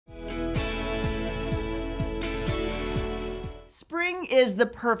Spring is the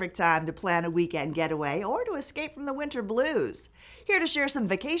perfect time to plan a weekend getaway or to escape from the winter blues. Here to share some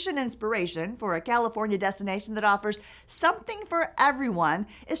vacation inspiration for a California destination that offers something for everyone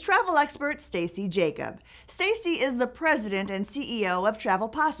is travel expert Stacie Jacob. Stacie is the president and CEO of Travel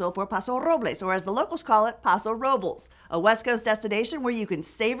Paso for Paso Robles, or as the locals call it, Paso Robles, a West Coast destination where you can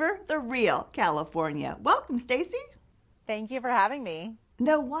savor the real California. Welcome, Stacie. Thank you for having me.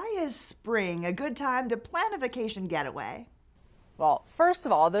 Now, why is spring a good time to plan a vacation getaway? Well, first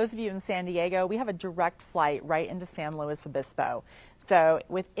of all, those of you in San Diego, we have a direct flight right into San Luis Obispo. So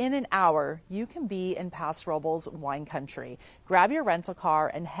within an hour, you can be in Paso Robles wine country. Grab your rental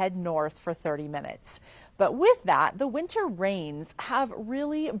car and head north for 30 minutes. But with that, the winter rains have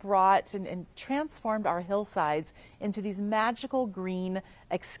really brought and transformed our hillsides into these magical green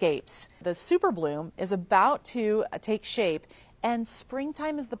escapes. The superbloom is about to take shape, and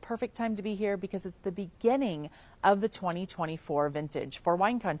springtime is the perfect time to be here because it's the beginning of the 2024 vintage for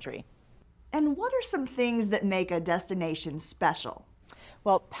wine country. And what are some things that make a destination special?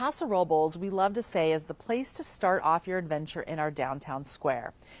 Well, Paso Robles, we love to say, is the place to start off your adventure in our downtown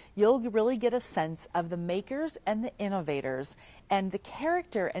square. You'll really get a sense of the makers and the innovators and the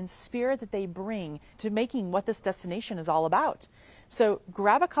character and spirit that they bring to making what this destination is all about. So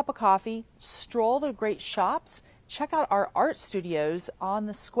grab a cup of coffee, stroll the great shops, check out our art studios on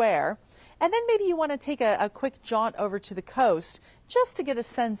the square, and then maybe you want to take a quick jaunt over to the coast just to get a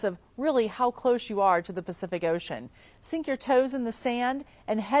sense of really how close you are to the Pacific Ocean. Sink your toes in the sand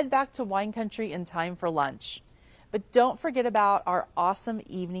and head back to wine country in time for lunch. But don't forget about our awesome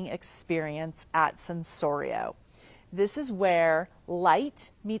evening experience at Sensorio. This is where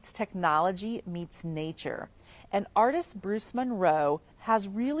light meets technology meets nature. And artist Bruce Munro has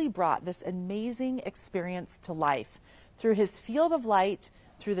really brought this amazing experience to life through his field of light,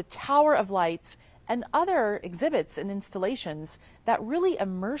 through the Tower of Lights, and other exhibits and installations that really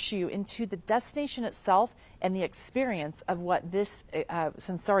immerse you into the destination itself and the experience of what this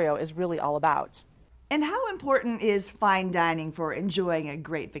Sensorio is really all about. And how important is fine dining for enjoying a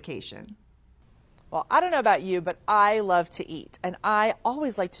great vacation? Well, I don't know about you, but I love to eat, and I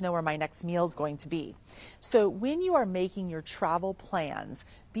always like to know where my next meal is going to be. So when you are making your travel plans,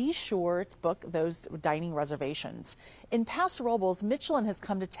 be sure to book those dining reservations. In Paso Robles, Michelin has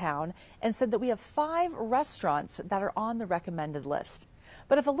come to town and said that we have 5 restaurants that are on the recommended list.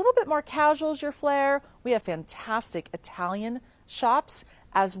 But if a little bit more casual is your flair, we have fantastic Italian shops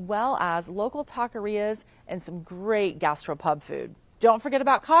as well as local taquerias and some great gastropub food. Don't forget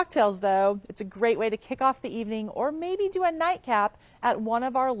about cocktails, though. It's a great way to kick off the evening or maybe do a nightcap at one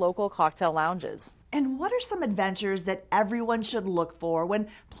of our local cocktail lounges. And what are some adventures that everyone should look for when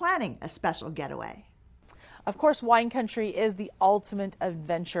planning a special getaway? Of course, wine country is the ultimate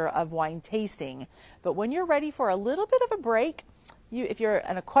adventure of wine tasting. But when you're ready for a little bit of a break, if you're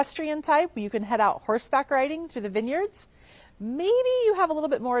an equestrian type, you can head out horseback riding through the vineyards. Maybe you have a little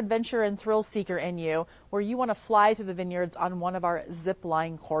bit more adventure and thrill seeker in you where you want to fly through the vineyards on one of our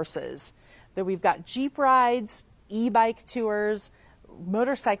zipline courses. There we've got Jeep rides, e-bike tours,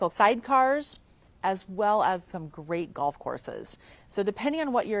 motorcycle sidecars, as well as some great golf courses. So depending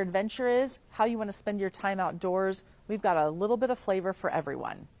on what your adventure is, how you want to spend your time outdoors, we've got a little bit of flavor for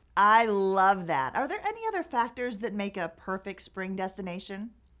everyone. I love that. Are there any other factors that make a perfect spring destination?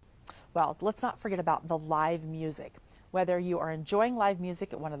 Well, let's not forget about the live music. Whether you are enjoying live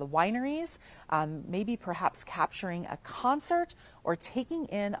music at one of the wineries, maybe perhaps capturing a concert or taking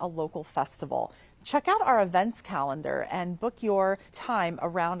in a local festival. Check out our events calendar and book your time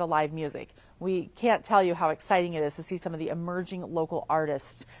around a live music. We can't tell you how exciting it is to see some of the emerging local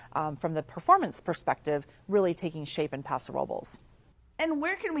artists from the performance perspective really taking shape in Paso Robles. And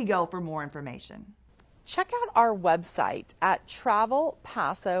where can we go for more information? Check out our website at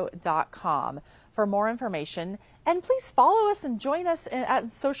travelpaso.com for more information, and please follow us and join us at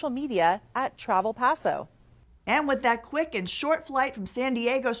social media at Travel Paso. And with that quick and short flight from San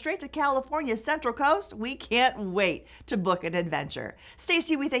Diego straight to California's Central Coast, we can't wait to book an adventure.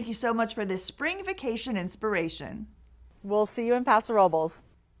 Stacie, we thank you so much for this spring vacation inspiration. We'll see you in Paso Robles.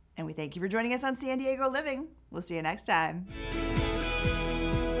 And we thank you for joining us on San Diego Living. We'll see you next time.